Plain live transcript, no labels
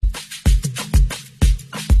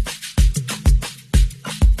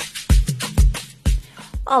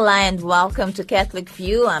Hola and welcome to Catholic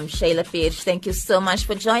View. I'm Sheila Pierce. Thank you so much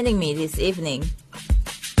for joining me this evening.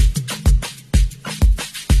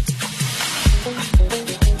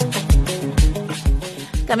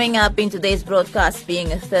 Coming up in today's broadcast,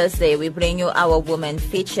 being a Thursday, we bring you our Woman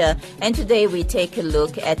feature, and today we take a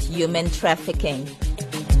look at human trafficking.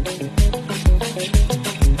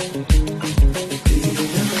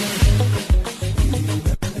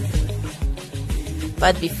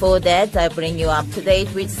 But before that, I bring you up to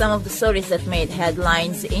date with some of the stories that made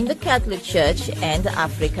headlines in the Catholic Church and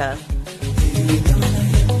Africa.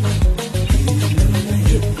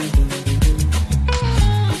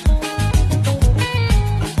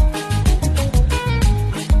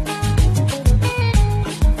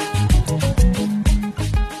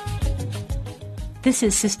 This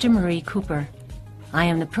is Sister Marie Cooper. I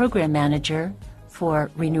am the Program Manager for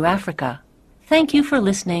Renew Africa. Thank you for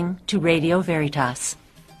listening to Radio Veritas.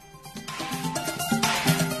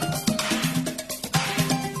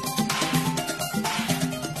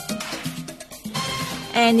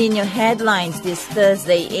 And in your headlines this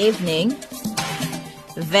Thursday evening,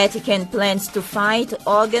 Vatican plans to fight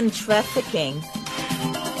organ trafficking.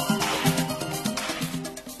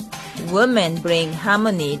 Women bring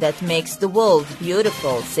harmony that makes the world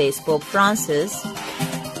beautiful, says Pope Francis.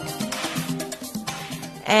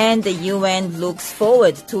 And the UN looks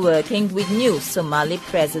forward to working with new Somali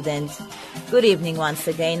president. Good evening once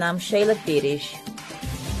again, I'm Sheila Pirish.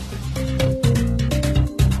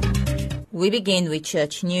 We begin with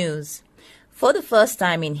church news. For the first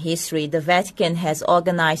time in history, the Vatican has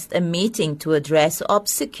organized a meeting to address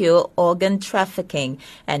obscure organ trafficking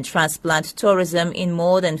and transplant tourism in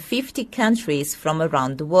more than 50 countries from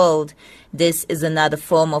around the world. This is another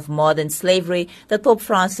form of modern slavery that Pope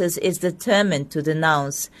Francis is determined to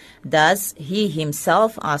denounce. Thus, he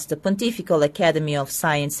himself asked the Pontifical Academy of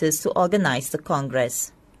Sciences to organize the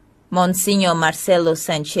Congress. Monsignor Marcelo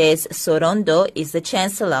Sanchez Sorondo is the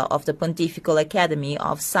Chancellor of the Pontifical Academy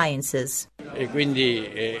of Sciences. It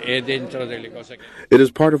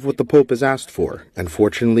is part of what the Pope has asked for, and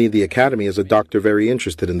fortunately the Academy is a doctor very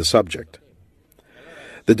interested in the subject.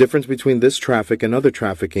 The difference between this traffic and other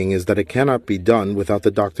trafficking is that it cannot be done without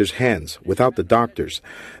the doctor's hands, without the doctors.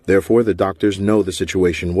 Therefore, the doctors know the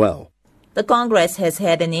situation well. The Congress has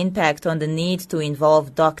had an impact on the need to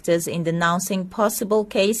involve doctors in denouncing possible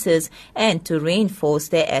cases and to reinforce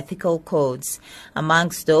their ethical codes.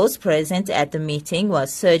 Amongst those present at the meeting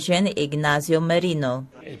was Surgeon Ignacio Marino.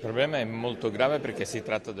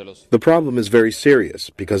 The problem is very serious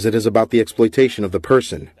because it is about the exploitation of the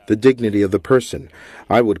person, the dignity of the person.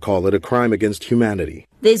 I would call it a crime against humanity.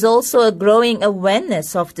 There is also a growing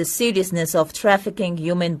awareness of the seriousness of trafficking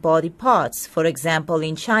human body parts. For example,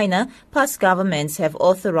 in China, past governments have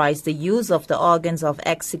authorized the use of the organs of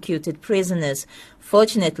executed prisoners.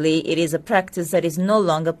 Fortunately, it is a practice that is no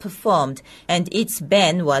longer performed, and its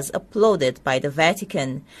ban was applauded by the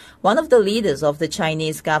Vatican. One of the leaders of the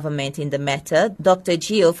Chinese government in the matter, Dr.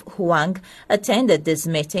 Geoff Huang, attended this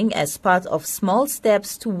meeting as part of small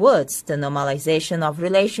steps towards the normalization of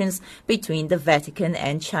relations between the Vatican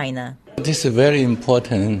and China. This is a very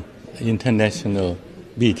important international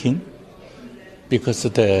meeting because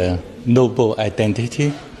of the noble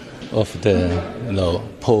identity of the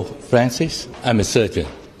Pope Francis. I'm a surgeon,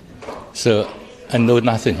 so I know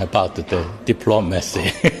nothing about the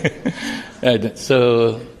diplomacy.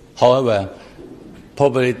 However,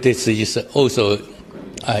 probably this is also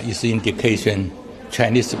is indication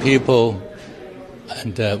Chinese people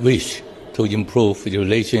and wish to improve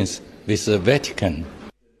relations with the Vatican.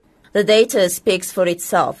 The data speaks for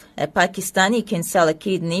itself. A Pakistani can sell a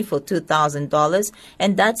kidney for $2,000,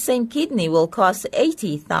 and that same kidney will cost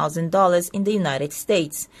 $80,000 in the United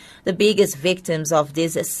States. The biggest victims of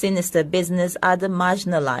this sinister business are the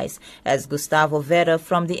marginalized, as Gustavo Vera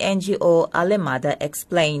from the NGO Alemada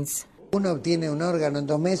explains. One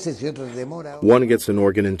gets an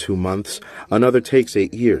organ in 2 months, another takes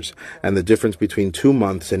 8 years, and the difference between 2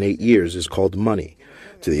 months and 8 years is called money,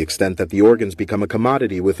 to the extent that the organs become a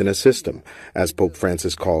commodity within a system, as Pope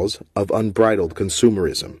Francis calls, of unbridled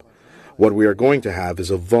consumerism. What we are going to have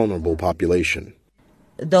is a vulnerable population.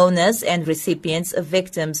 Donors and recipients of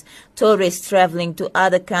victims, tourists traveling to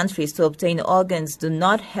other countries to obtain organs do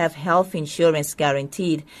not have health insurance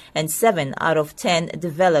guaranteed, and 7 out of 10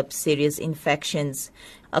 develop serious infections.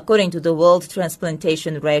 According to the World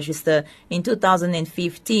Transplantation Register, in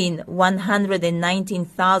 2015,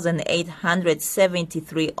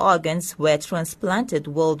 119,873 organs were transplanted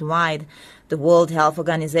worldwide. The World Health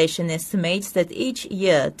Organization estimates that each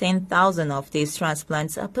year 10,000 of these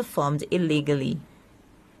transplants are performed illegally.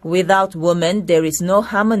 Without women, there is no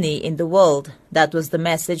harmony in the world. That was the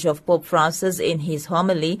message of Pope Francis in his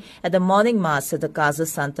homily at the morning Mass at the Casa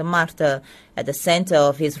Santa Marta. At the center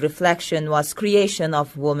of his reflection was creation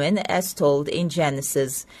of woman as told in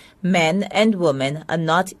Genesis. Men and women are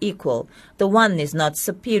not equal. The one is not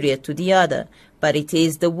superior to the other, but it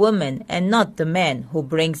is the woman and not the man who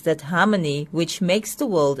brings that harmony which makes the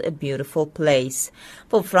world a beautiful place.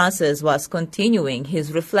 Pope Francis was continuing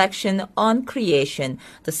his reflection on creation,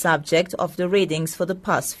 the subject of the readings for the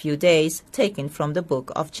past few days, taken from the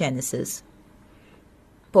book of Genesis.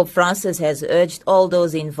 Pope Francis has urged all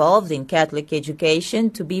those involved in Catholic education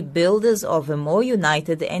to be builders of a more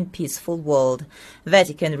united and peaceful world.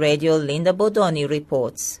 Vatican Radio Linda Bodoni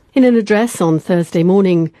reports. In an address on Thursday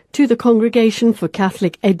morning to the Congregation for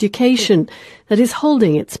Catholic Education that is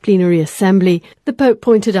holding its plenary assembly, the Pope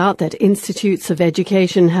pointed out that institutes of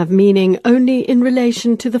education have meaning only in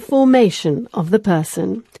relation to the formation of the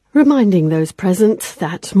person. Reminding those present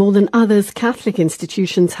that, more than others, Catholic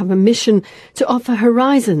institutions have a mission to offer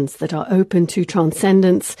horizons that are open to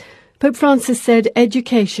transcendence, Pope Francis said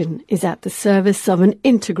education is at the service of an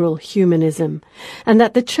integral humanism, and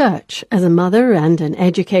that the Church, as a mother and an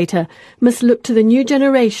educator, must look to the new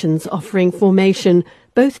generations offering formation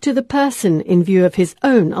both to the person in view of his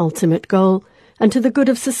own ultimate goal and to the good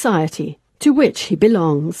of society to which he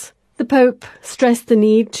belongs. The Pope stressed the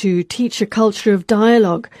need to teach a culture of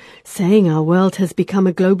dialogue, saying our world has become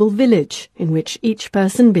a global village in which each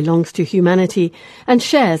person belongs to humanity and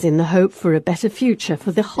shares in the hope for a better future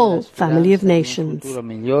for the whole family of nations.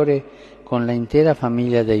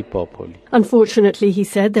 Unfortunately, he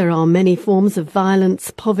said, there are many forms of violence,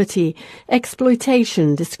 poverty,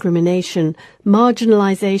 exploitation, discrimination,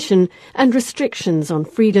 marginalization, and restrictions on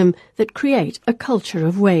freedom that create a culture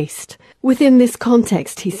of waste. Within this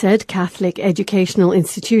context, he said, Catholic educational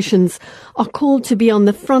institutions are called to be on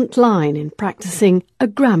the front line in practicing a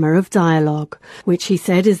grammar of dialogue, which he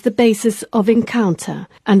said is the basis of encounter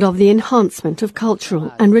and of the enhancement of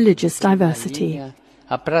cultural and religious diversity.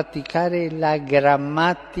 A praticare la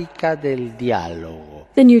grammatica del dialogo.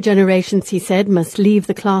 The new generations, he said, must leave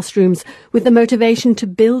the classrooms with the motivation to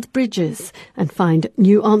build bridges and find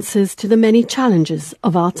new answers to the many challenges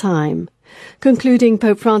of our time. Concluding,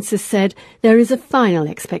 Pope Francis said, there is a final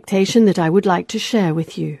expectation that I would like to share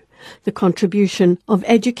with you, the contribution of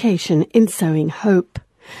education in sowing hope.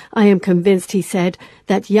 I am convinced, he said,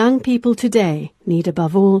 that young people today need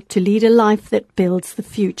above all to lead a life that builds the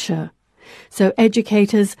future. So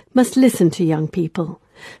educators must listen to young people,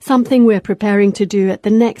 something we're preparing to do at the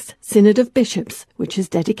next Synod of Bishops, which is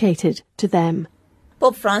dedicated to them.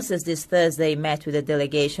 Pope Francis this Thursday met with a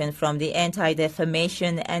delegation from the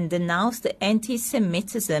Anti-Defamation and denounced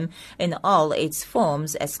anti-Semitism in all its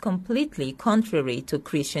forms as completely contrary to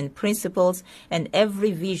Christian principles and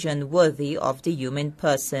every vision worthy of the human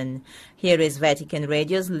person. Here is Vatican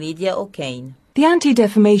Radio's Lydia O'Kane. The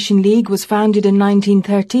Anti-Defamation League was founded in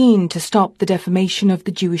 1913 to stop the defamation of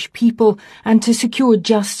the Jewish people and to secure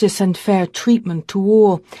justice and fair treatment to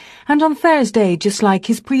all. And on Thursday, just like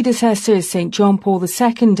his predecessors, St. John Paul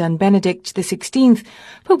II and Benedict XVI,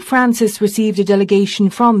 Pope Francis received a delegation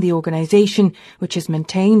from the organisation, which has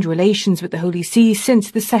maintained relations with the Holy See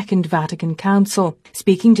since the Second Vatican Council.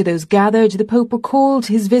 Speaking to those gathered, the Pope recalled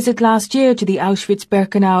his visit last year to the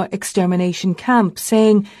Auschwitz-Birkenau extermination camp,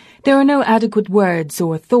 saying, "There are no adequate words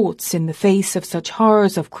or thoughts in the face of such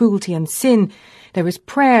horrors of cruelty and sin. There is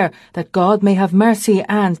prayer that God may have mercy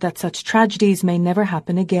and that such tragedies may never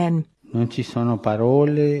happen again." Non ci sono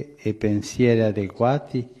parole e pensieri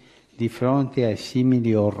adeguati di fronte ai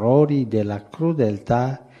simili orrori della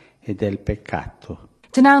crudeltà e del peccato.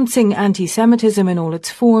 Denouncing anti-Semitism in all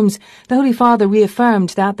its forms, the Holy Father reaffirmed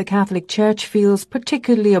that the Catholic Church feels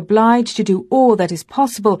particularly obliged to do all that is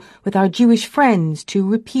possible with our Jewish friends to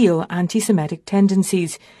repeal anti-Semitic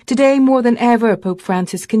tendencies. Today, more than ever, Pope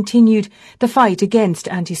Francis continued, the fight against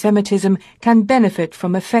anti-Semitism can benefit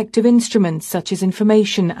from effective instruments such as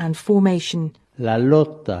information and formation. La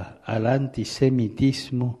lotta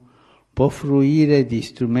all'antisemitismo può fruire di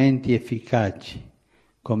strumenti efficaci,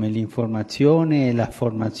 come l'informazione e la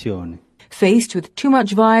formazione. Faced with too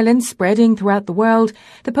much violence spreading throughout the world,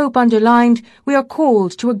 the Pope underlined, we are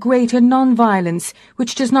called to a greater non-violence,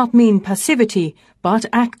 which does not mean passivity, but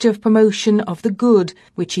active promotion of the good,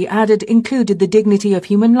 which he added included the dignity of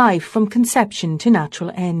human life from conception to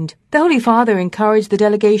natural end. The Holy Father encouraged the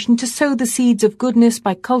delegation to sow the seeds of goodness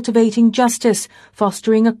by cultivating justice,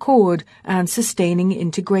 fostering accord, and sustaining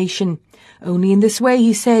integration. Only in this way,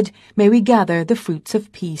 he said, may we gather the fruits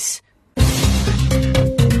of peace.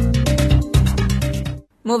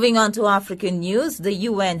 Moving on to African news, the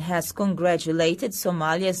UN has congratulated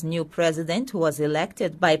Somalia's new president, who was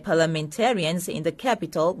elected by parliamentarians in the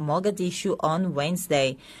capital, Mogadishu, on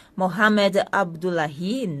Wednesday. Mohamed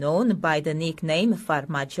Abdullahi, known by the nickname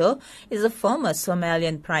Farmajo, is a former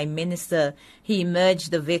Somalian prime minister. He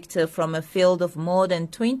emerged the victor from a field of more than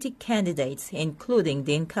 20 candidates, including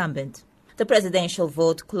the incumbent. The presidential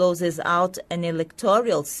vote closes out an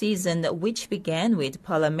electoral season which began with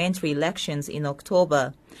parliamentary elections in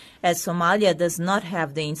October. As Somalia does not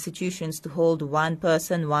have the institutions to hold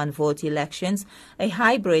one-person, one-vote elections, a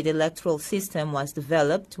hybrid electoral system was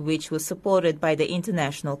developed which was supported by the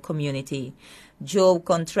international community. Joe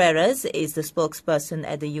Contreras is the spokesperson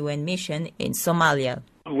at the UN mission in Somalia.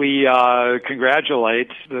 We congratulate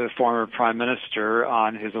the former prime minister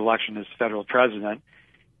on his election as federal president,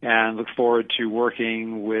 and look forward to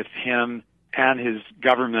working with him and his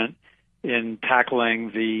government in tackling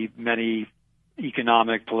the many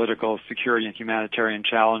economic, political, security, and humanitarian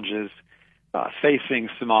challenges facing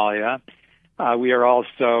Somalia. We are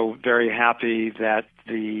also very happy that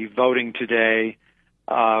the voting today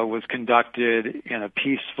was conducted in a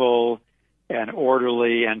peaceful and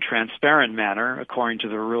orderly and transparent manner, according to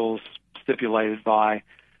the rules stipulated by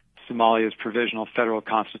Somalia's provisional federal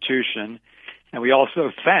constitution. And we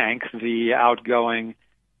also thank the outgoing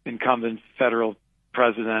incumbent federal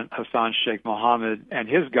president, Hassan Sheikh Mohammed, and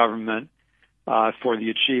his government for the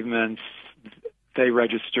achievements they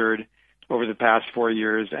registered over the past 4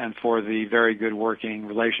 years and for the very good working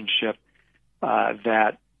relationship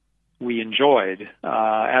that we enjoyed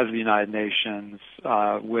as the United Nations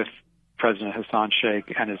with President Hassan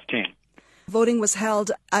Sheikh and his team. Voting was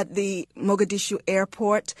held at the Mogadishu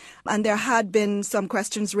airport, and there had been some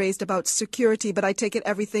questions raised about security, but I take it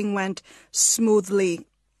everything went smoothly.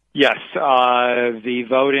 Yes, the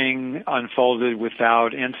voting unfolded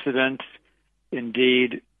without incident.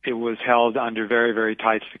 Indeed, it was held under very, very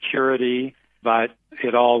tight security, but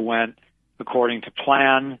it all went according to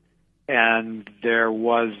plan, and there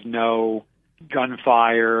was no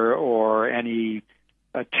gunfire or any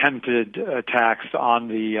attempted attacks on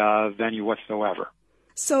the venue whatsoever.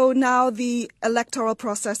 So now the electoral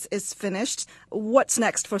process is finished. What's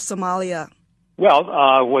next for Somalia?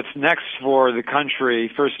 Well, what's next for the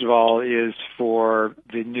country, first of all, is for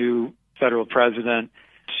the new federal president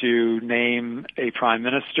to name a prime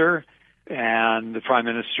minister, and the prime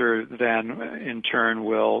minister then in turn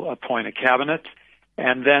will appoint a cabinet,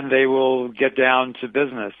 and then they will get down to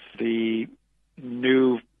business. The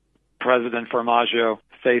new President Farmajo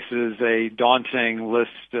faces a daunting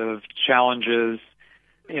list of challenges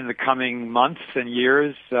in the coming months and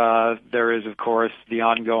years. There is, of course, the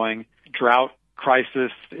ongoing drought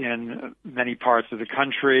crisis in many parts of the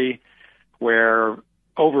country, where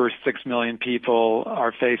over 6 million people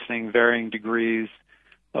are facing varying degrees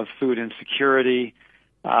of food insecurity.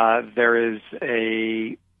 There is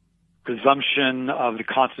a resumption of the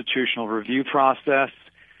constitutional review process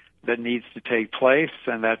that needs to take place,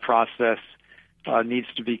 and that process needs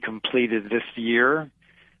to be completed this year.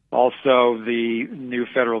 Also, the new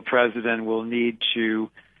federal president will need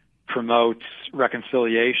to promote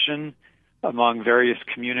reconciliation among various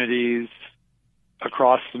communities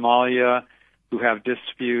across Somalia who have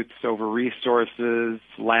disputes over resources,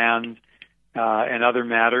 land, and other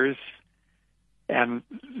matters. And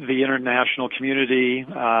the international community,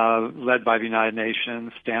 led by the United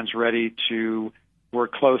Nations, stands ready to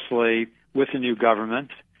work closely with the new government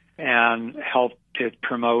and help it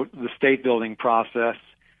promote the state-building process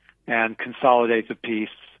and consolidate the peace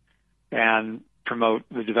and promote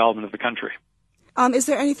the development of the country. Is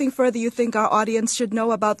there anything further you think our audience should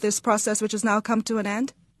know about this process, which has now come to an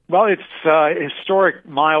end? Well, it's a historic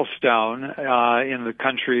milestone in the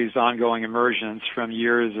country's ongoing emergence from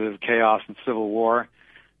years of chaos and civil war.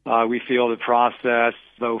 We feel the process,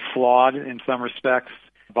 though flawed in some respects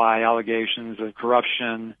by allegations of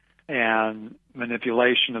corruption and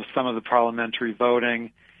manipulation of some of the parliamentary voting,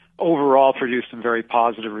 overall produced some very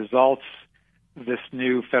positive results. This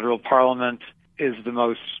new federal parliament is the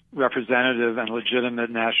most representative and legitimate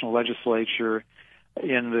national legislature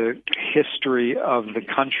in the history of the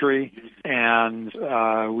country, and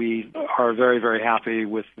we are very, very happy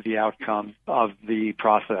with the outcome of the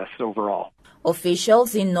process overall.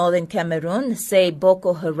 Officials in northern Cameroon say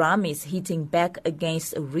Boko Haram is hitting back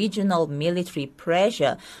against regional military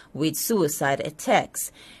pressure with suicide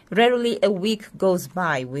attacks. Rarely a week goes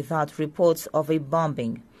by without reports of a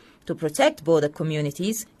bombing. To protect border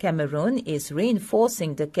communities, Cameroon is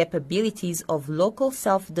reinforcing the capabilities of local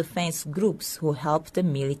self-defense groups who help the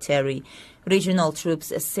military. Regional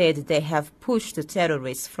troops said they have pushed the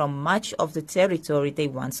terrorists from much of the territory they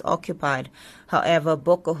once occupied. However,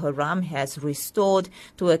 Boko Haram has restored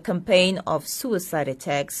to a campaign of suicide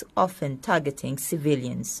attacks, often targeting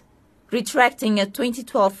civilians. Retracting a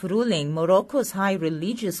 2012 ruling, Morocco's High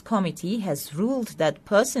Religious Committee has ruled that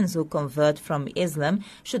persons who convert from Islam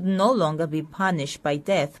should no longer be punished by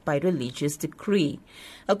death by religious decree.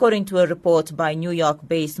 According to a report by New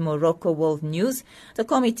York-based Morocco World News, the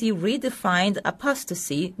committee redefined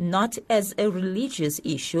apostasy not as a religious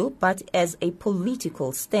issue but as a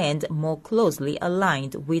political stand more closely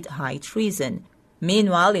aligned with high treason.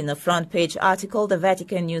 Meanwhile, in a front-page article, the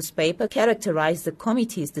Vatican newspaper characterized the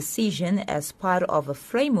committee's decision as part of a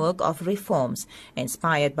framework of reforms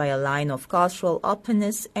inspired by a line of cultural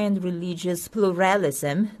openness and religious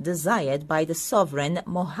pluralism desired by the sovereign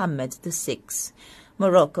Mohammed VI.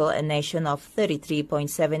 Morocco, a nation of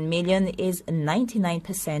 33.7 million, is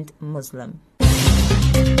 99% Muslim.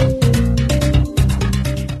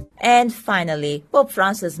 And finally, Pope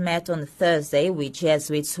Francis met on Thursday with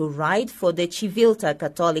Jesuits who write for the Civiltà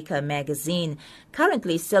Cattolica magazine,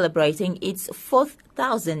 currently celebrating its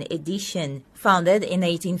 4,000th edition. Founded in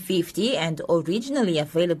 1850 and originally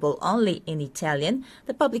available only in Italian,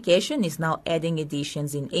 the publication is now adding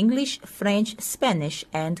editions in English, French, Spanish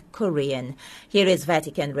and Korean. Here is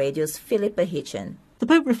Vatican Radio's Philippa Hitchen. The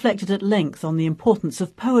Pope reflected at length on the importance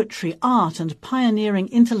of poetry, art and pioneering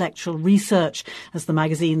intellectual research as the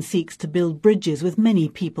magazine seeks to build bridges with many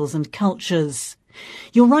peoples and cultures.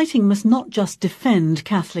 Your writing must not just defend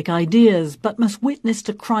Catholic ideas, but must witness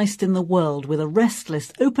to Christ in the world with a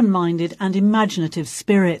restless, open-minded and imaginative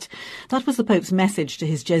spirit. That was the Pope's message to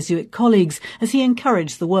his Jesuit colleagues as he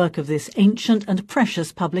encouraged the work of this ancient and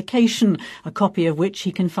precious publication, a copy of which,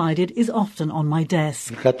 he confided, is often on my desk.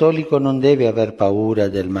 Describing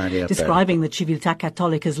the Civiltà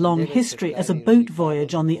Cattolica's long history as a boat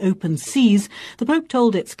voyage on the open seas, the Pope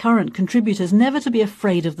told its current contributors never to be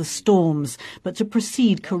afraid of the storms, but to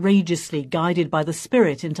proceed courageously, guided by the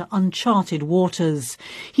Spirit into uncharted waters.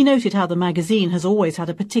 He noted how the magazine has always had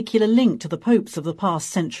a particular link to the popes of the past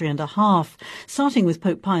century and a half, starting with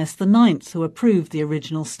Pope Pius IX, who approved the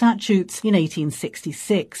original statutes in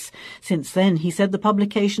 1866. Since then, he said, the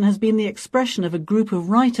publication has been the expression of a group of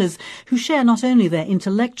writers who share not only their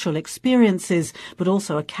intellectual experiences, but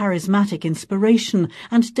also a charismatic inspiration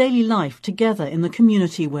and daily life together in the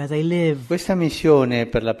community where they live.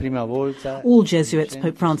 All Jesuits,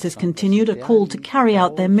 Pope Francis continued, are called to carry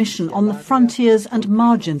out their mission on the frontiers and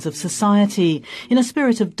margins of society in a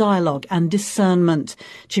spirit of dialogue and discernment.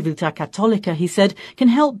 Civiltà Cattolica, he said, can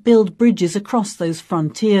help build bridges across those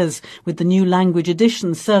frontiers, with the new language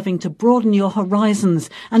editions serving to broaden your horizons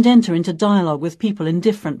and enter into dialogue with people in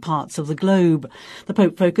different parts of the globe. The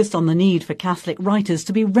Pope focused on the need for Catholic writers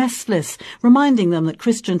to be restless, reminding them that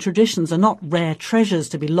Christian traditions are not rare treasures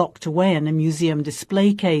to be locked away in a museum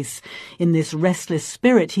display case. In this restless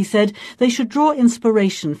spirit, he said, they should draw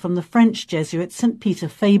inspiration from the French Jesuit St. Peter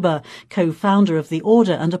Faber, co-founder of the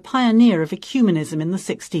order and a pioneer of ecumenism in the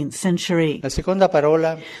 16th century.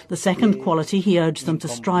 The second quality he urged them to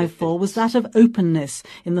strive for was that of openness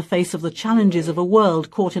in the face of the challenges of a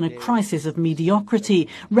world caught in a crisis of mediocrity,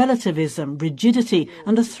 relativism, rigidity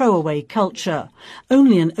and a throwaway culture.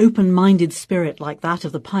 Only an open-minded spirit like that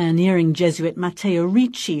of the pioneering Jesuit Matteo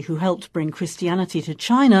Ricci, who helped bring Christianity to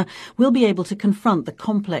China, will be able to confront the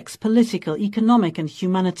complex political, economic and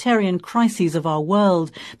humanitarian crises of our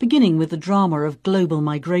world, beginning with the drama of global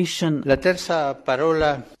migration.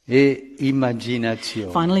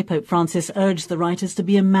 Finally, Pope Francis urged the writers to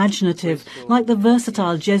be imaginative, like the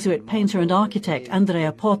versatile Jesuit painter and architect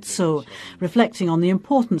Andrea Pozzo. Reflecting on the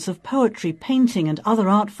importance of poetry, painting and other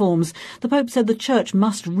art forms, the Pope said the Church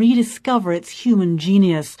must rediscover its human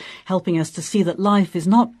genius, helping us to see that life is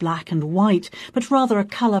not black and white, but rather a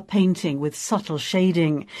colour painting with subtle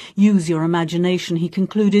shading. Use your imagination, he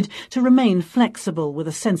concluded, to remain flexible with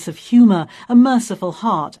a sense of humour, a merciful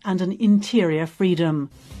heart and an interior freedom.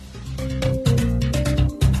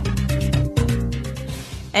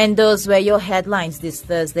 And those were your headlines this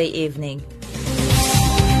Thursday evening.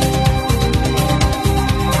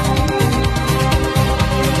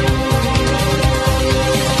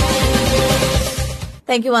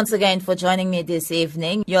 Thank you once again for joining me this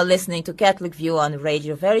evening. You're listening to Catholic View on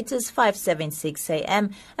Radio Veritas 576 AM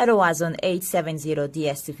at Oazon 870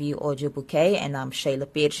 DSTV audio bouquet, and I'm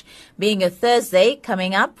Shayla Pirch. Being a Thursday,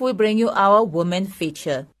 coming up, we bring you our Women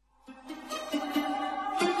feature.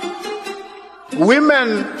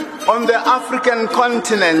 Women on the African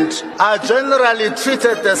continent are generally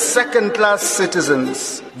treated as second-class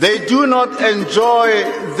citizens. They do not enjoy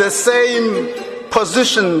the same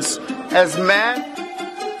positions as men.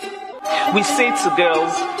 We say to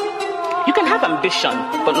girls, you can have ambition,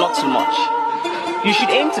 but not too much. You should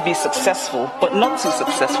aim to be successful, but not too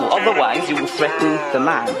successful, otherwise you will threaten the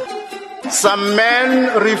man. Some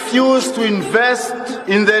men refuse to invest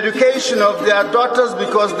in the education of their daughters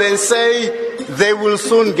because they say they will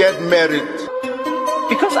soon get married.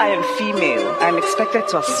 Because I am female, I'm expected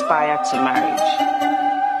to aspire to marriage.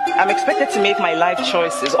 I'm expected to make my life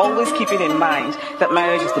choices, always keeping in mind that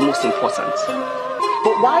marriage is the most important.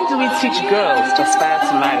 But why do we teach girls to aspire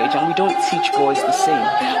to marriage and we don't teach boys the same?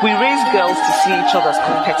 We raise girls to see each other as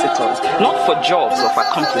competitors, not for jobs or for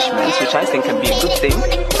accomplishments, which I think can be a good thing,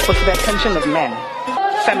 but for the attention of men.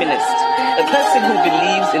 Feminist, a person who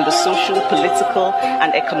believes in the social, political,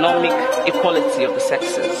 and economic equality of the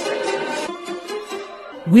sexes.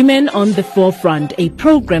 Women on the Forefront, a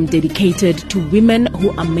program dedicated to women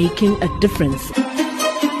who are making a difference.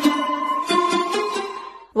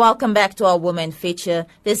 Welcome back to our Women Feature.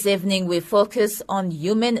 This evening we focus on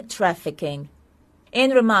human trafficking.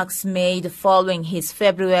 In remarks made following his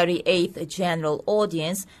February 8th general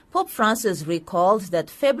audience, Pope Francis recalled that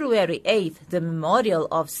February 8th, the memorial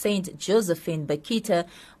of Saint Josephine Bakhita,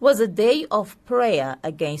 was a day of prayer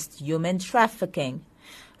against human trafficking.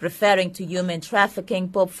 Referring to human trafficking,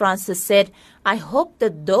 Pope Francis said, "I hope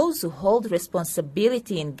that those who hold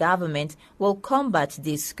responsibility in government will combat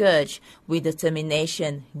this scourge with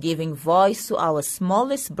determination, giving voice to our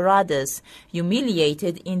smallest brothers,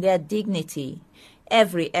 humiliated in their dignity.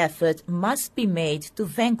 Every effort must be made to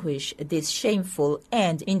vanquish this shameful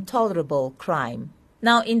and intolerable crime."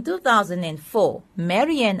 Now, in 2004,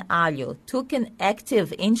 Marianne Alio took an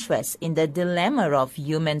active interest in the dilemma of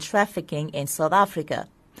human trafficking in South Africa.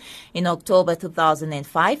 In October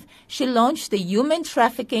 2005, she launched the Human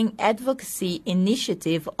Trafficking Advocacy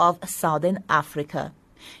Initiative of Southern Africa.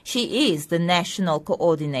 She is the national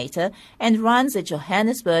coordinator and runs a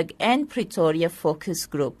Johannesburg and Pretoria focus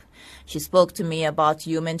group. She spoke to me about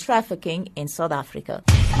human trafficking in South Africa.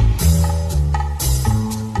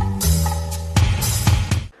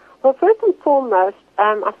 Well, first and foremost,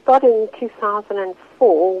 I started in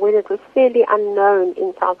 2004 when it was fairly unknown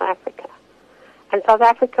in South Africa. And South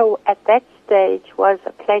Africa at that stage was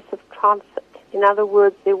a place of transit. In other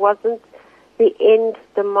words, there wasn't the end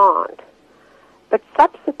demand. But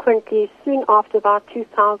subsequently, soon after about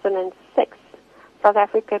 2006, South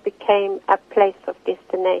Africa became a place of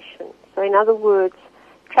destination. So in other words,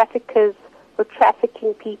 traffickers were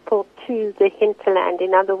trafficking people to the hinterland.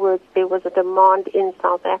 In other words, there was a demand in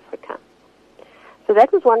South Africa. So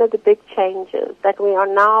that was one of the big changes, that we are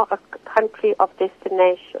now a country of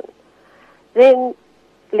destination. Then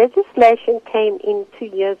legislation came in 2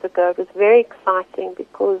 years ago. It was very exciting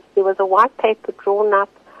because there was a white paper drawn up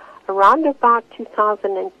around about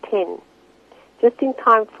 2010, just in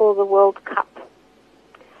time for the World Cup.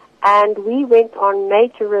 And we went on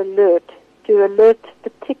major alert to alert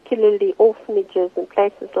particularly orphanages and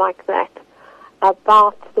places like that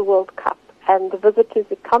about the World Cup and the visitors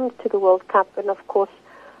who come to the World Cup. And of course,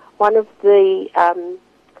 one of the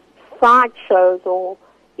side shows or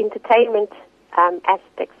entertainment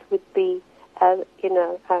aspects would be,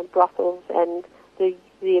 brothels and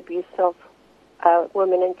the abuse of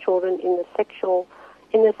women and children in the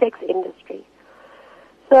sex industry.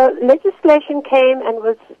 So legislation came and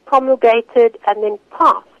was promulgated and then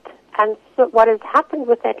passed. And so what has happened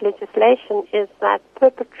with that legislation is that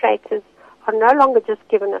perpetrators are no longer just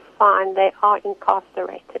given a fine; they are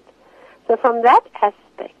incarcerated. So from that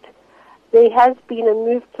aspect, there has been a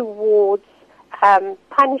move towards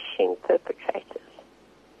punishing perpetrators.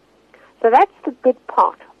 So that's the good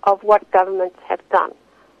part of what governments have done.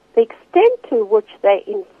 The extent to which they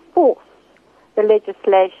enforce the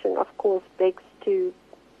legislation, of course, begs to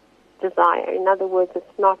desire. In other words,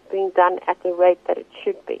 it's not being done at the rate that it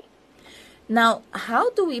should be. Now, how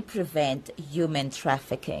do we prevent human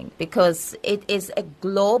trafficking? Because it is a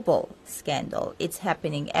global scandal. It's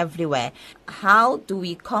happening everywhere. How do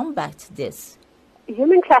we combat this?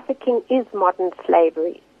 Human trafficking is modern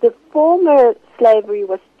slavery. The former slavery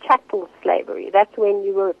was chattel slavery. That's when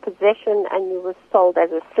you were a possession and you were sold as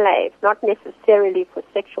a slave, not necessarily for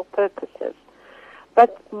sexual purposes.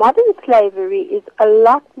 But modern slavery is a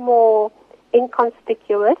lot more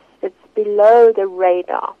inconspicuous. It's below the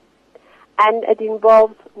radar. And it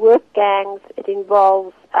involves work gangs, it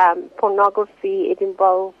involves pornography, it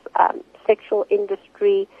involves sexual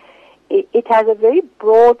industry. It has a very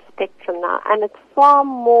broad spectrum now, and it's far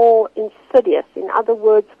more insidious. In other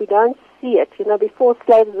words, we don't see it. Before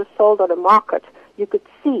slaves were sold on a market, you could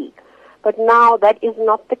see. But now that is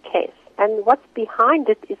not the case. And what's behind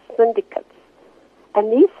it is syndicates.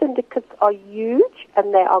 And these syndicates are huge,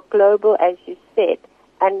 and they are global, as you said.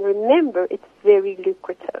 And remember, it's very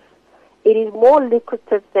lucrative. It is more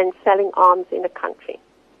lucrative than selling arms in a country,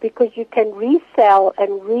 because you can resell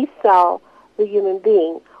the human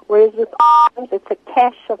being. Whereas with arms, it's a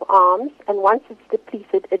cache of arms, and once it's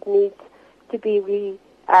depleted, it needs to be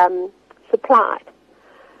supplied.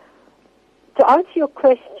 To answer your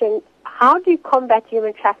question, how do you combat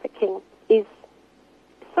human trafficking is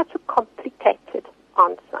such a complicated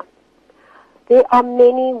answer. There are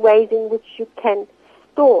many ways in which you can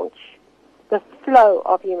staunch the flow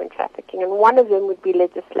of human trafficking, and one of them would be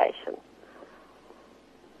legislation.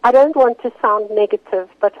 I don't want to sound negative,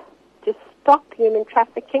 but to stop human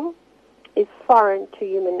trafficking is foreign to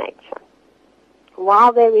human nature.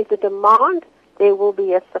 While there is a demand, there will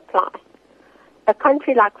be a supply. A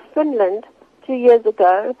country like Finland 2 years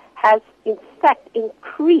ago has in fact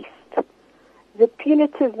increased the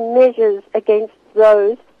punitive measures against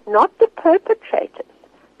those, not the perpetrators,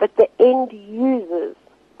 but the end users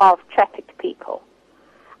of trafficked people.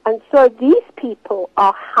 And so these people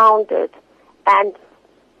are hounded and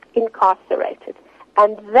incarcerated.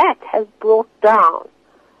 And that has brought down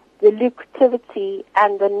the lucrativity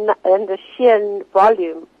and the sheer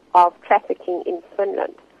volume of trafficking in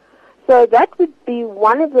Finland. So that would be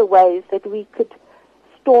one of the ways that we could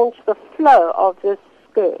staunch the flow of this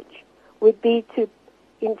scourge, would be to,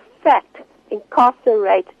 in fact,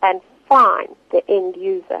 incarcerate and fine the end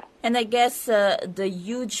user. And I guess the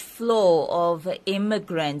huge flow of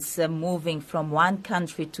immigrants moving from one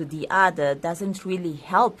country to the other doesn't really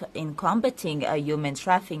help in combating human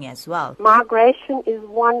trafficking as well. Migration is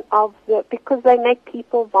one of because they make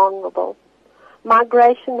people vulnerable.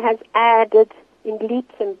 Migration has added in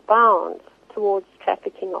leaps and bounds towards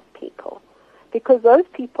trafficking of people, because those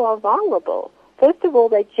people are vulnerable. First of all,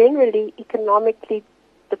 they're generally economically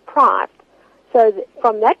deprived. So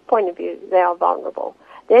from that point of view, they are vulnerable.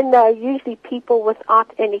 Then there are usually people without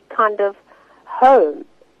any kind of home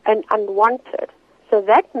and unwanted. So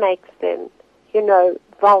that makes them,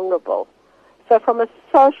 vulnerable. So from a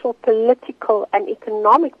social, political, and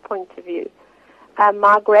economic point of view,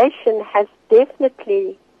 migration has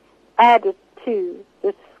definitely added to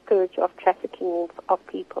the scourge of trafficking of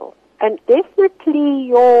people. And definitely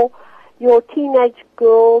your teenage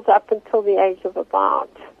girls up until the age of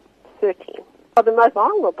about 13 are the most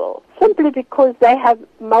vulnerable, simply because they have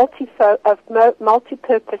multi-purposes.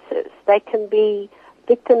 They can be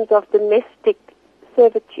victims of domestic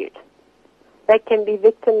servitude. They can be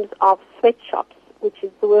victims of sweatshops, which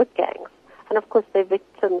is the work gangs. And of course, they're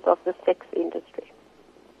victims of the sex industry.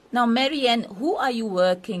 Now, Marianne, who are you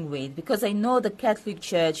working with? Because I know the Catholic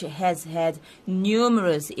Church has had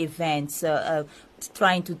numerous events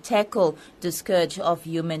trying to tackle the scourge of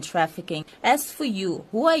human trafficking. As for you,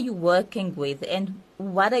 who are you working with and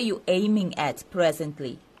what are you aiming at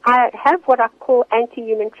presently? I have what I call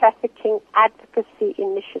anti-human trafficking advocacy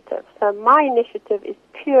initiative. So my initiative is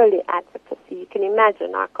purely advocacy. You can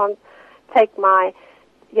imagine I can't take my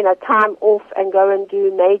time off and go and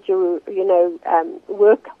do major,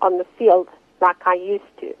 work on the field like I used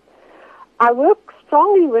to. I work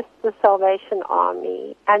strongly with the Salvation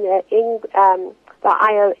Army and the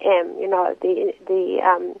IOM,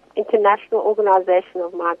 the International Organization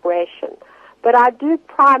of Migration. But I do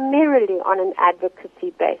primarily on an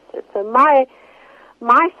advocacy basis. So my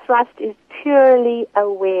thrust is purely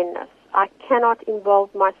awareness. I cannot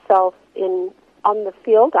involve myself on the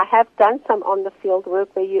field. I have done some on the field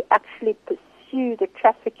work where you actually pursue the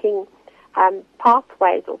trafficking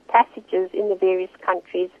pathways or passages in the various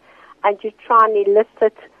countries, and you try and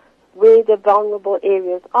elicit where the vulnerable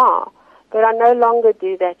areas are. But I no longer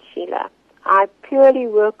do that, Sheila. I purely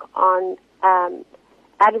work on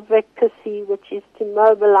advocacy, which is to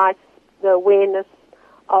mobilize the awareness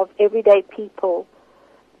of everyday people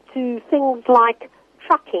to things like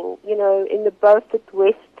trucking. In the Beaufort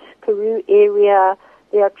West Karoo area,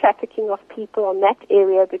 there are trafficking of people on that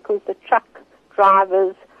area because the truck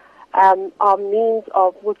drivers are means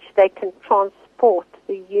of which they can transport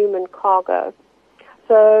the human cargo.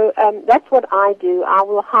 So that's what I do. I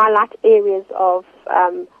will highlight areas of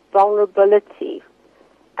vulnerability,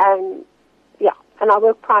 and I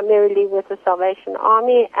work primarily with the Salvation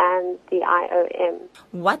Army and the IOM.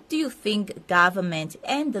 What do you think government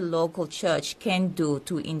and the local church can do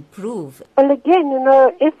to improve? Well, again,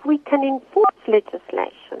 if we can enforce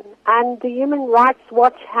legislation, and the Human Rights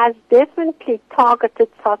Watch has definitely targeted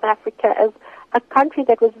South Africa as a country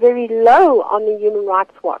that was very low on the Human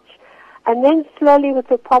Rights Watch. And then slowly with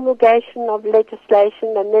the promulgation of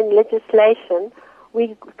legislation and then legislation,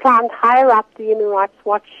 we climbed higher up the Human Rights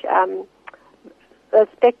Watch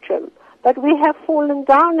spectrum. But we have fallen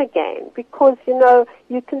down again because,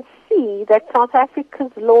 you can see that South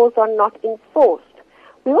Africa's laws are not enforced.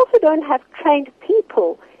 We also don't have trained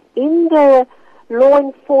people in the law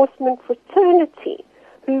enforcement fraternity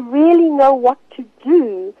who really know what to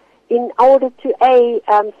do in order to,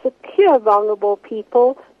 secure vulnerable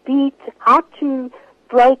people, B, how to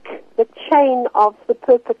break the chain of the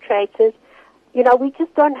perpetrators. We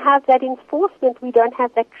just don't have that enforcement. We don't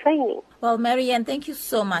have that training. Well, Marianne, thank you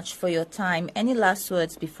so much for your time. Any last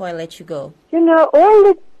words before I let you go? All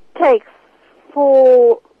it takes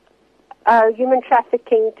for human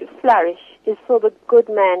trafficking to flourish is for the good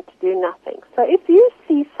man to do nothing. So if you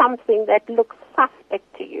see something that looks suspect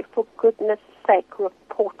to you, for goodness sake,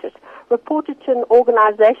 report it. Report it to an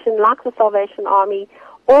organization like the Salvation Army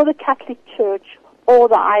or the Catholic Church or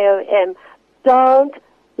the IOM. Don't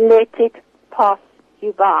let it pass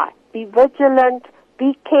you by. Be vigilant,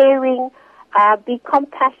 be caring, be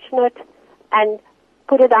compassionate, and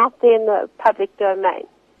put it out there in the public domain.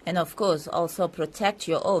 And of course, also protect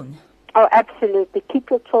your own. Oh, absolutely. Keep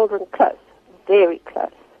your children close, very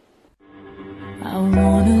close. I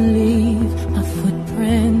wanna leave my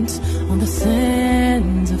footprints on the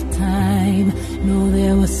sands of time. Know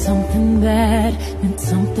there was something that meant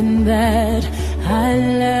something that I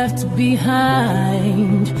left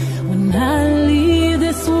behind. When I leave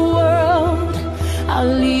this world, I'll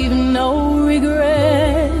leave no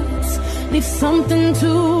regrets. Leave something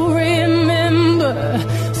to remember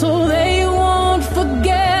so they won't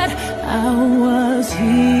forget I was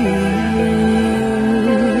here.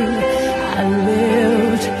 I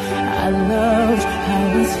lived, I loved,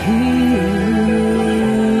 I was here.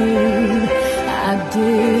 I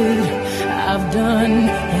did, I've done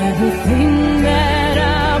everything that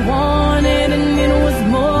I wanted, and it was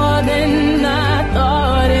more than I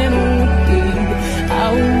thought it would be. I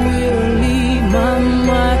will leave my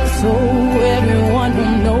mark so everyone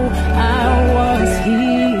will know I was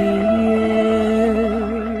here.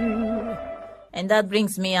 And that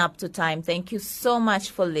brings me up to time. Thank you so much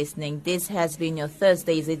for listening. This has been your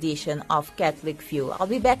Thursday's edition of Catholic View. I'll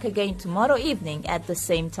be back again tomorrow evening at the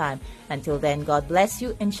same time. Until then, God bless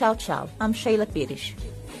you and ciao ciao. I'm Sheila Pirish.